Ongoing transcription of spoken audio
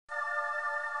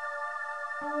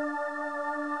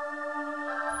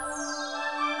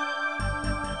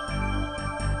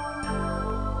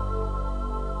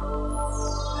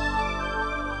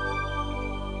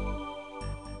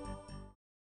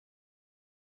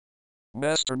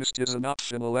Masternest is an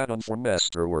optional add-on for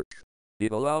Masterwork.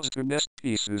 It allows to nest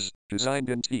pieces designed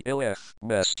in TLF,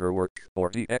 Masterwork, or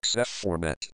DXF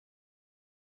format.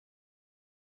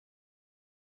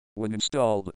 When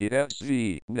installed, it adds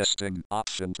the nesting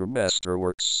option to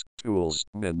Masterwork's Tools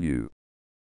menu.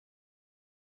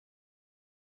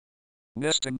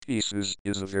 Nesting pieces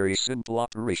is a very simple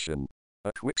operation.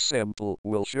 A quick sample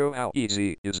will show how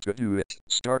easy it is to do it,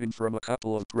 starting from a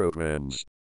couple of programs.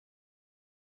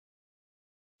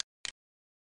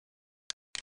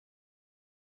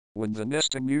 When the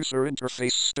nesting user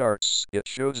interface starts, it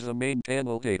shows the main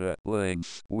panel data,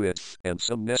 length, width, and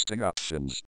some nesting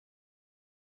options.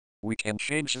 We can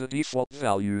change the default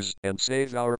values and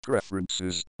save our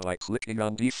preferences by clicking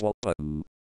on Default button.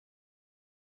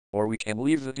 Or we can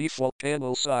leave the default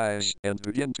panel size and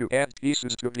begin to add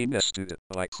pieces to be nested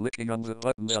by clicking on the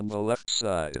buttons on the left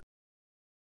side.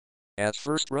 As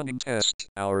first running test,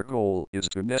 our goal is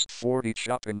to nest 40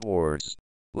 chopping boards.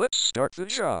 Let's start the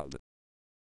job.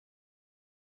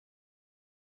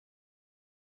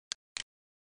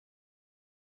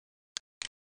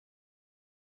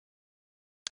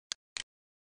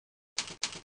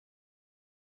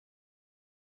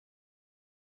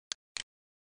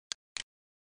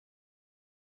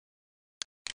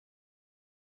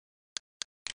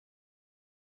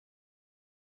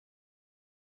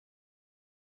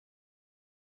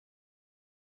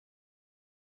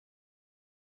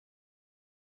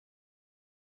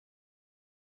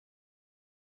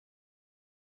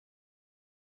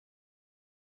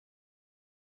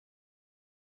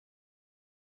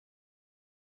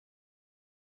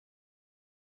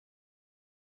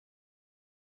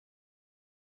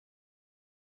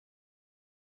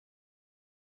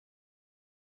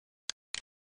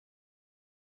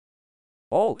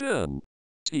 All done.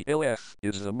 TLF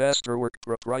is the Masterwork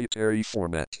proprietary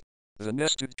format. The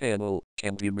nested panel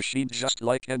can be machined just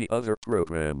like any other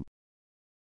program.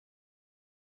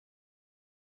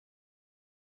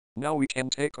 Now we can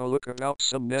take a look about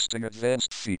some nesting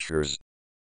advanced features.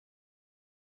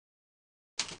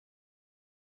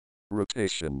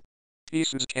 Rotation.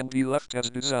 Pieces can be left as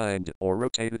designed or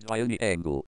rotated by any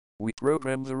angle. We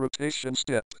program the rotation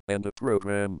step, and the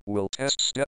program will test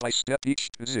step by step each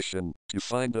position to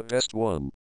find the best one.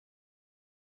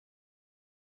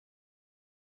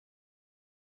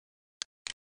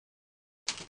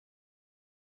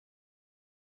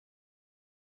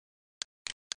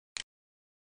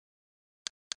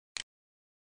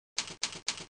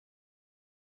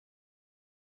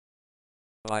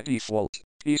 By default,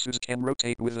 pieces can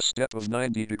rotate with a step of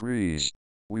 90 degrees.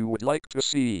 We would like to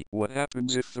see what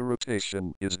happens if the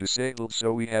rotation is disabled,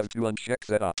 so we have to uncheck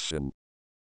that option.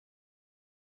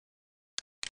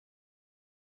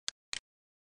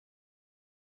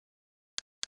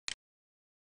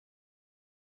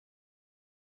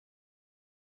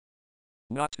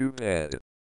 Not too bad,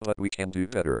 but we can do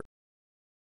better.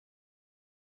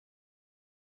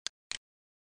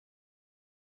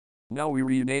 Now we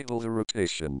re-enable the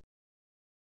rotation.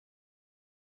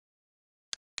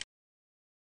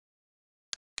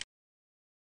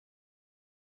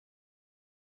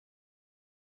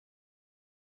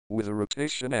 With the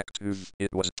rotation active,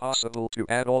 it was possible to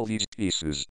add all these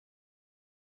pieces.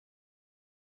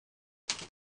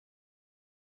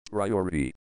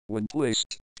 Priority. When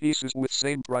placed, pieces with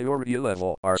same priority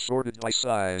level are sorted by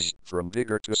size, from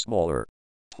bigger to smaller.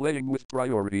 Playing with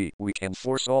priority, we can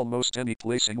force almost any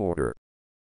placing order.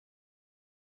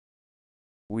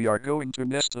 We are going to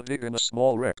nest a big and a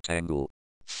small rectangle.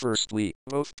 Firstly,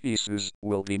 both pieces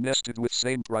will be nested with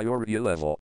same priority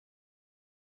level.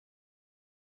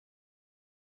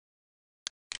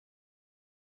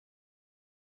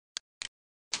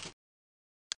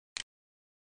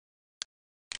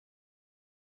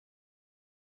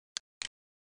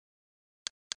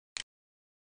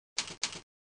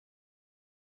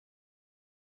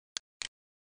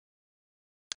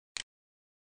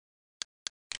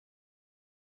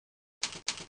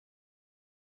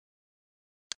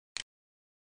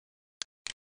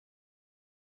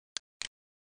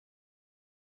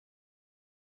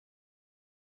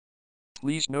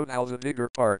 Please note how the bigger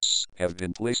parts have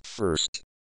been placed first.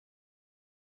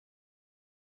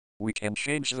 We can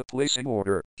change the placing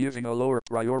order, giving a lower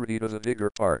priority to the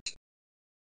bigger part.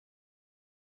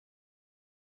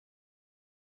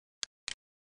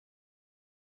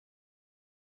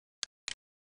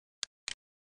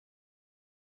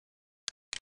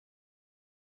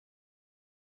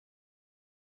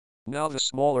 Now the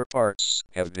smaller parts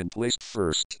have been placed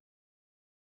first.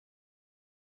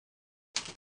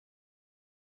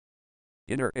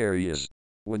 Inner areas.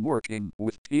 When working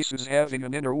with pieces having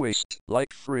an inner waist,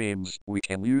 like frames, we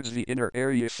can use the inner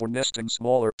area for nesting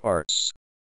smaller parts.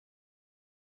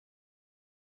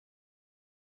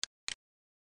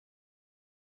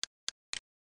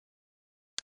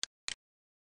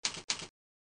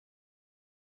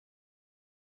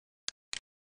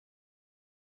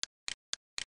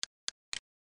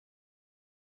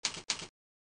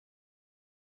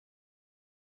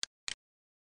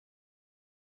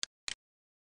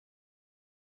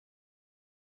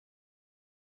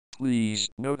 Please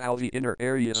note how the inner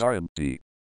areas are empty.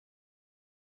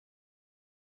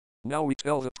 Now we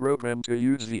tell the program to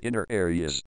use the inner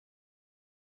areas.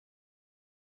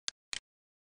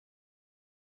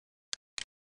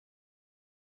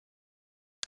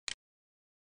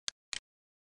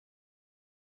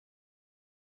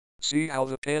 See how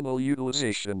the panel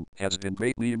utilization has been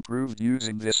greatly improved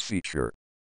using this feature.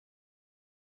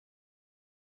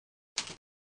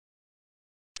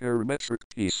 Parametric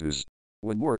pieces.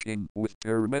 When working with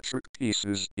parametric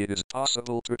pieces, it is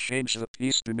possible to change the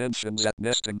piece dimensions at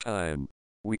nesting time.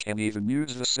 We can even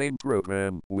use the same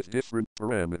program with different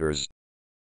parameters.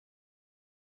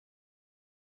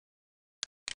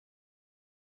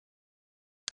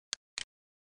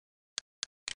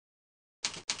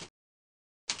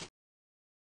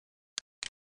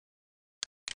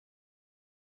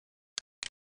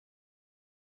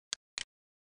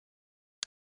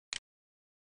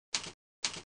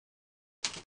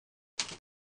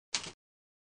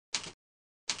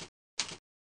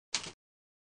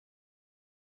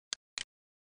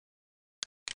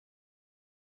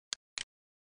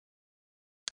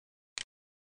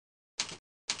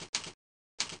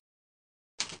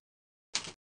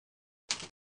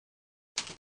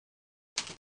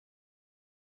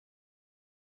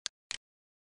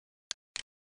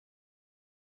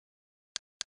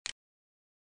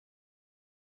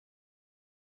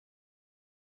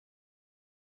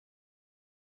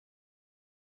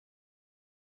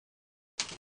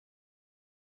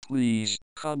 Please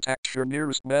contact your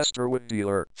nearest Masterwood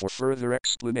dealer for further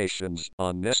explanations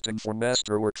on nesting for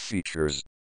Masterwork features.